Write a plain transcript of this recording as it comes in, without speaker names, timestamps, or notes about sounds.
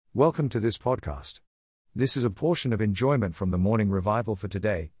Welcome to this podcast. This is a portion of enjoyment from the morning revival for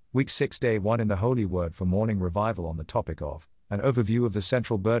today, week 6, day 1 in the Holy Word for morning revival on the topic of an overview of the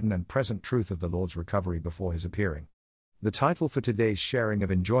central burden and present truth of the Lord's recovery before his appearing. The title for today's sharing of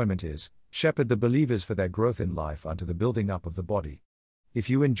enjoyment is, Shepherd the Believers for Their Growth in Life unto the Building Up of the Body. If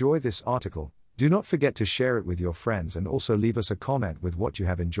you enjoy this article, do not forget to share it with your friends and also leave us a comment with what you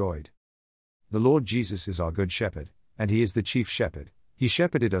have enjoyed. The Lord Jesus is our good shepherd, and he is the chief shepherd. He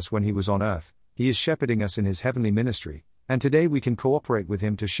shepherded us when he was on earth, he is shepherding us in his heavenly ministry, and today we can cooperate with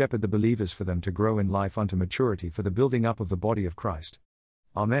him to shepherd the believers for them to grow in life unto maturity for the building up of the body of Christ.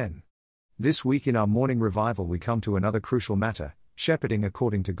 Amen. This week in our morning revival we come to another crucial matter, shepherding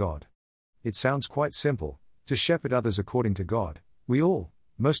according to God. It sounds quite simple, to shepherd others according to God. We all,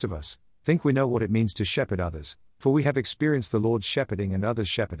 most of us, think we know what it means to shepherd others, for we have experienced the Lord's shepherding and others'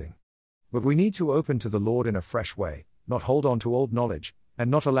 shepherding. But we need to open to the Lord in a fresh way, not hold on to old knowledge, and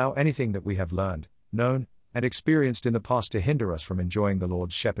not allow anything that we have learned, known, and experienced in the past to hinder us from enjoying the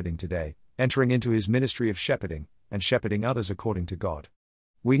Lord's shepherding today, entering into his ministry of shepherding, and shepherding others according to God.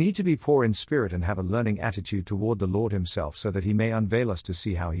 We need to be poor in spirit and have a learning attitude toward the Lord himself so that he may unveil us to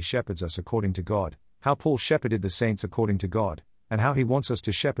see how he shepherds us according to God, how Paul shepherded the saints according to God, and how he wants us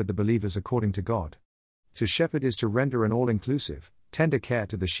to shepherd the believers according to God. To shepherd is to render an all-inclusive, tender care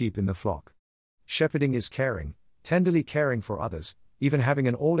to the sheep in the flock. Shepherding is caring, tenderly caring for others, even having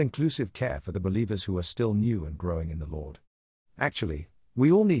an all-inclusive care for the believers who are still new and growing in the Lord. Actually,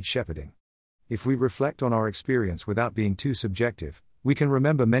 we all need shepherding. If we reflect on our experience without being too subjective, we can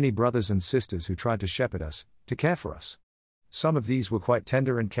remember many brothers and sisters who tried to shepherd us, to care for us. Some of these were quite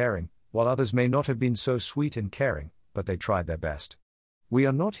tender and caring, while others may not have been so sweet and caring, but they tried their best. We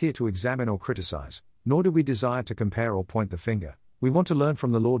are not here to examine or criticize, nor do we desire to compare or point the finger. We want to learn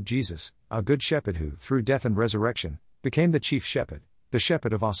from the Lord Jesus, our good shepherd who, through death and resurrection, became the chief shepherd, the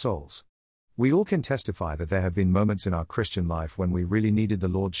shepherd of our souls. We all can testify that there have been moments in our Christian life when we really needed the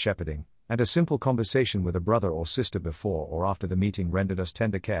Lord's shepherding, and a simple conversation with a brother or sister before or after the meeting rendered us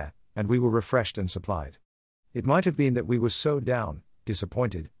tender care, and we were refreshed and supplied. It might have been that we were so down,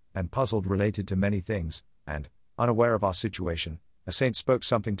 disappointed, and puzzled related to many things, and, unaware of our situation, a saint spoke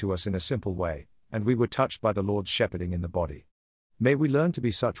something to us in a simple way, and we were touched by the Lord's shepherding in the body. May we learn to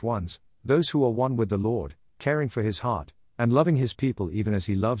be such ones, those who are one with the Lord, caring for his heart, and loving his people even as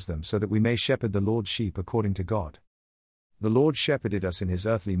he loves them so that we may shepherd the Lord's sheep according to God. The Lord shepherded us in his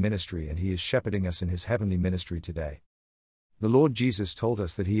earthly ministry and he is shepherding us in his heavenly ministry today. The Lord Jesus told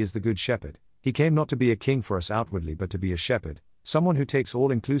us that he is the good shepherd. He came not to be a king for us outwardly but to be a shepherd, someone who takes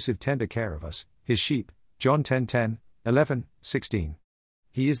all-inclusive tender care of us, his sheep, John 10:10, 11, 16.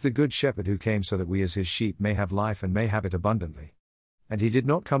 He is the good shepherd who came so that we as his sheep may have life and may have it abundantly. And he did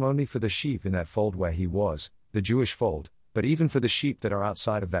not come only for the sheep in that fold where he was, the Jewish fold, but even for the sheep that are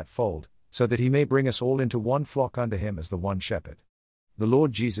outside of that fold, so that he may bring us all into one flock under him as the one shepherd. The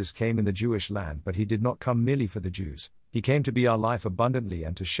Lord Jesus came in the Jewish land but he did not come merely for the Jews, he came to be our life abundantly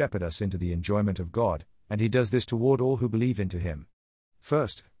and to shepherd us into the enjoyment of God, and he does this toward all who believe into him.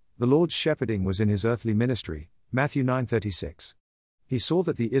 First, the Lord's shepherding was in his earthly ministry, Matthew 9:36. He saw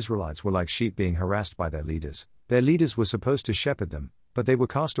that the Israelites were like sheep being harassed by their leaders were supposed to shepherd them, but they were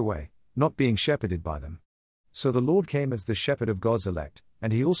cast away, not being shepherded by them. So the Lord came as the shepherd of God's elect,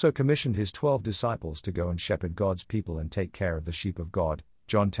 and he also commissioned his 12 disciples to go and shepherd God's people and take care of the sheep of God,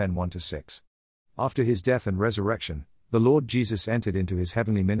 John 10:1-6. After his death and resurrection, the Lord Jesus entered into his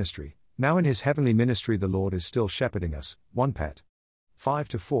heavenly ministry. Now in his heavenly ministry the Lord is still shepherding us, 1 Pet.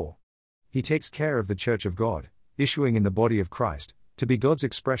 5-4. He takes care of the church of God, issuing in the body of Christ, to be God's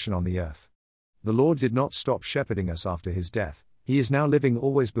expression on the earth. The Lord did not stop shepherding us after his death, he is now living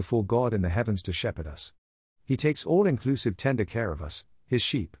always before God in the heavens to shepherd us. He takes all-inclusive tender care of us, his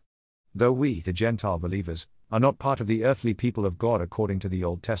sheep. Though we, the Gentile believers, are not part of the earthly people of God according to the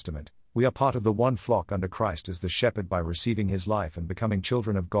Old Testament, we are part of the one flock under Christ as the shepherd by receiving his life and becoming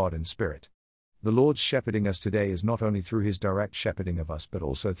children of God in spirit. The Lord's shepherding us today is not only through his direct shepherding of us but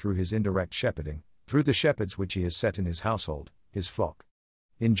also through his indirect shepherding, through the shepherds which he has set in his household, his flock.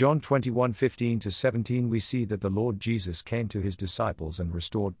 In John 21:15-17 we see that the Lord Jesus came to his disciples and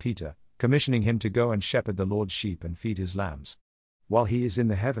restored Peter, commissioning him to go and shepherd the Lord's sheep and feed his lambs. While he is in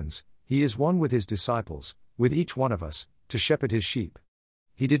the heavens, he is one with his disciples, with each one of us, to shepherd his sheep.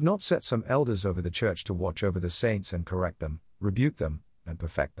 He did not set some elders over the church to watch over the saints and correct them, rebuke them, and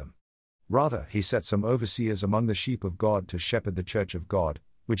perfect them. Rather, he set some overseers among the sheep of God to shepherd the church of God,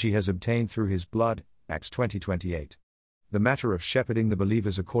 which he has obtained through his blood, Acts 20:28. The matter of shepherding the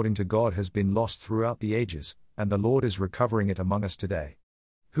believers according to God has been lost throughout the ages, and the Lord is recovering it among us today.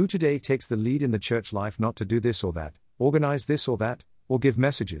 Who today takes the lead in the church life not to do this or that, organize this or that, or give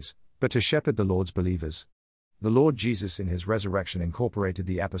messages, but to shepherd the Lord's believers. The Lord Jesus in his resurrection incorporated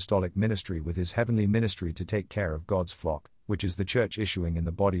the apostolic ministry with his heavenly ministry to take care of God's flock, which is the church issuing in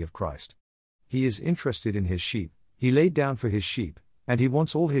the body of Christ. He is interested in his sheep, he laid down for his sheep, and he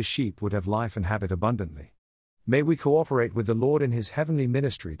wants all his sheep would have life and have it abundantly. May we cooperate with the Lord in his heavenly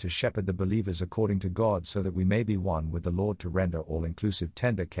ministry to shepherd the believers according to God, so that we may be one with the Lord to render all-inclusive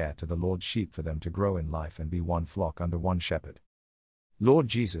tender care to the Lord's sheep for them to grow in life and be one flock under one shepherd. Lord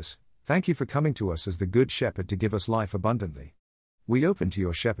Jesus, thank you for coming to us as the Good Shepherd to give us life abundantly. We open to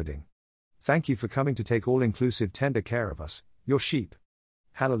your shepherding. Thank you for coming to take all-inclusive tender care of us, your sheep.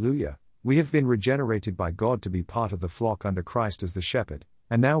 Hallelujah, we have been regenerated by God to be part of the flock under Christ as the shepherd,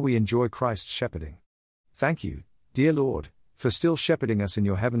 and now we enjoy Christ's shepherding. Thank you, dear Lord, for still shepherding us in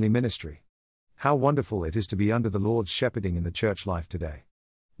your heavenly ministry. How wonderful it is to be under the Lord's shepherding in the church life today.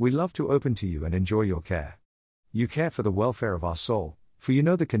 We love to open to you and enjoy your care. You care for the welfare of our soul, for you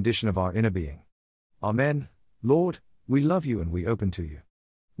know the condition of our inner being. Amen. Lord, we love you and we open to you.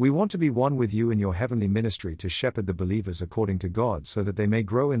 We want to be one with you in your heavenly ministry to shepherd the believers according to God, so that they may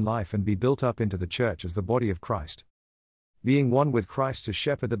grow in life and be built up into the church as the body of Christ. Being one with Christ to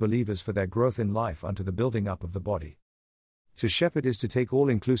shepherd the believers for their growth in life unto the building up of the body. To shepherd is to take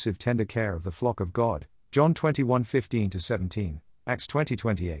all-inclusive tender care of the flock of God, John 21:15-17, Acts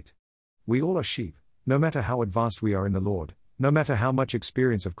 20:28. We all are sheep, no matter how advanced we are in the Lord, no matter how much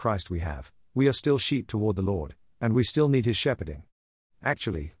experience of Christ we have, we are still sheep toward the Lord, and we still need his shepherding.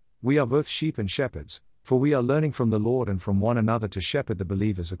 Actually, we are both sheep and shepherds, for we are learning from the Lord and from one another to shepherd the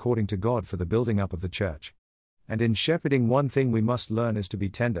believers according to God for the building up of the church. And in shepherding, one thing we must learn is to be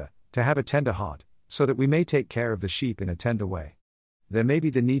tender, to have a tender heart, so that we may take care of the sheep in a tender way. There may be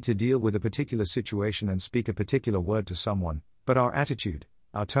the need to deal with a particular situation and speak a particular word to someone, but our attitude,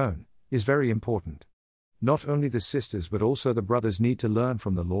 our tone, is very important. Not only the sisters but also the brothers need to learn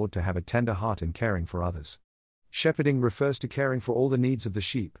from the Lord to have a tender heart in caring for others. Shepherding refers to caring for all the needs of the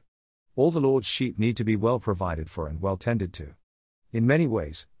sheep. All the Lord's sheep need to be well provided for and well tended to. In many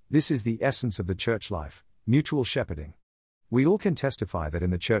ways, this is the essence of the church life, mutual shepherding. We all can testify that in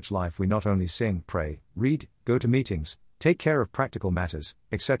the church life we not only sing, pray, read, go to meetings, take care of practical matters,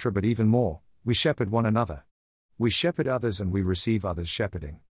 etc., but even more, we shepherd one another. We shepherd others and we receive others'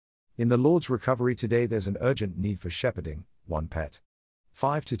 shepherding. In the Lord's recovery today there's an urgent need for shepherding, 1 Pet.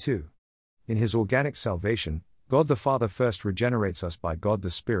 5-2. In his organic salvation, God the Father first regenerates us by God the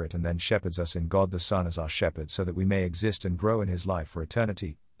Spirit and then shepherds us in God the Son as our shepherd, so that we may exist and grow in his life for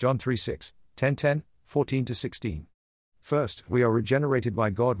eternity, John 3:6, 10:10, 14-16. First, we are regenerated by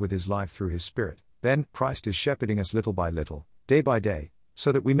God with his life through his Spirit, then, Christ is shepherding us little by little, day by day,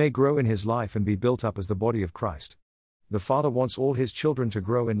 so that we may grow in his life and be built up as the body of Christ. The Father wants all his children to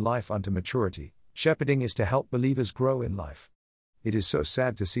grow in life unto maturity. Shepherding is to help believers grow in life. It is so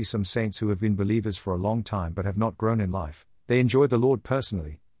sad to see some saints who have been believers for a long time but have not grown in life. They enjoy the Lord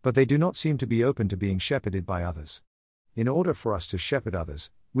personally, but they do not seem to be open to being shepherded by others. In order for us to shepherd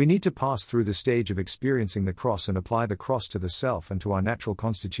others, we need to pass through the stage of experiencing the cross and apply the cross to the self and to our natural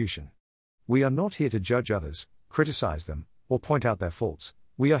constitution. We are not here to judge others, criticize them, or point out their faults.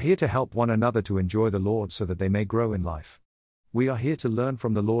 We are here to help one another to enjoy the Lord so that they may grow in life. We are here to learn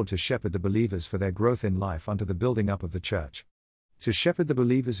from the Lord to shepherd the believers for their growth in life unto the building up of the church. To shepherd the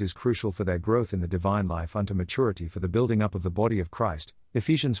believers is crucial for their growth in the divine life unto maturity for the building up of the body of Christ,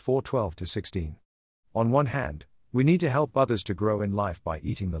 Ephesians 4:12-16. On one hand, we need to help others to grow in life by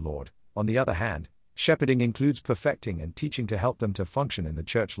eating the Lord. On the other hand, shepherding includes perfecting and teaching to help them to function in the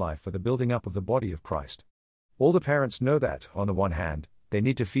church life for the building up of the body of Christ. All the parents know that, on the one hand, they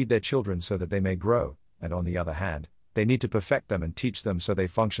need to feed their children so that they may grow, and on the other hand, they need to perfect them and teach them so they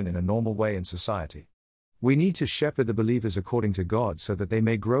function in a normal way in society. We need to shepherd the believers according to God so that they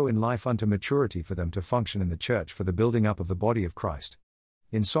may grow in life unto maturity for them to function in the church for the building up of the body of Christ.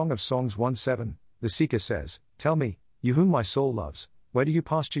 In Song of Songs 1:7, the seeker says, "Tell me, you whom my soul loves, where do you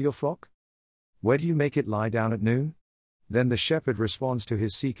pasture your flock? Where do you make it lie down at noon?" Then the shepherd responds to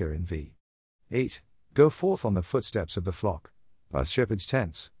his seeker in v. 8, "Go forth on the footsteps of the flock, by shepherds'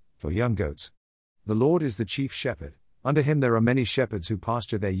 tents, for young goats." The Lord is the chief shepherd. Under him there are many shepherds who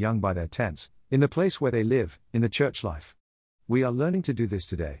pasture their young by their tents, in the place where they live, in the church life. We are learning to do this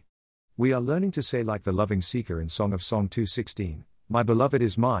today. We are learning to say like the loving seeker in Song of Song 2:16, "My beloved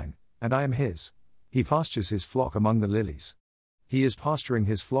is mine, and I am his. He pastures his flock among the lilies." He is pasturing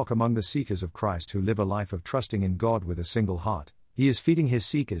his flock among the seekers of Christ who live a life of trusting in God with a single heart. He is feeding his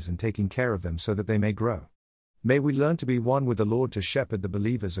seekers and taking care of them so that they may grow. May we learn to be one with the Lord to shepherd the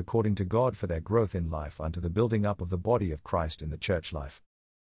believers according to God for their growth in life unto the building up of the body of Christ in the church life.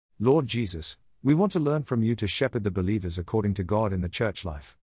 Lord Jesus, We want to learn from you to shepherd the believers according to God in the church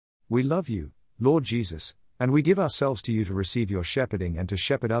life. We love you, Lord Jesus, and we give ourselves to you to receive your shepherding and to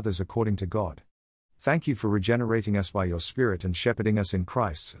shepherd others according to God. Thank you for regenerating us by your Spirit and shepherding us in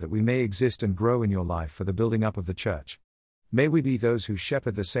Christ so that we may exist and grow in your life for the building up of the church. May we be those who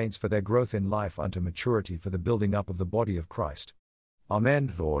shepherd the saints for their growth in life unto maturity for the building up of the body of Christ.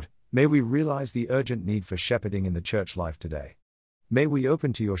 Amen, Lord. May we realize the urgent need for shepherding in the church life today. May we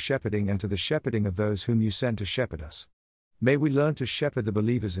open to your shepherding and to the shepherding of those whom you send to shepherd us. May we learn to shepherd the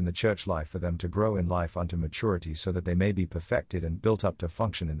believers in the church life for them to grow in life unto maturity so that they may be perfected and built up to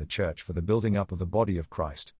function in the church for the building up of the body of Christ.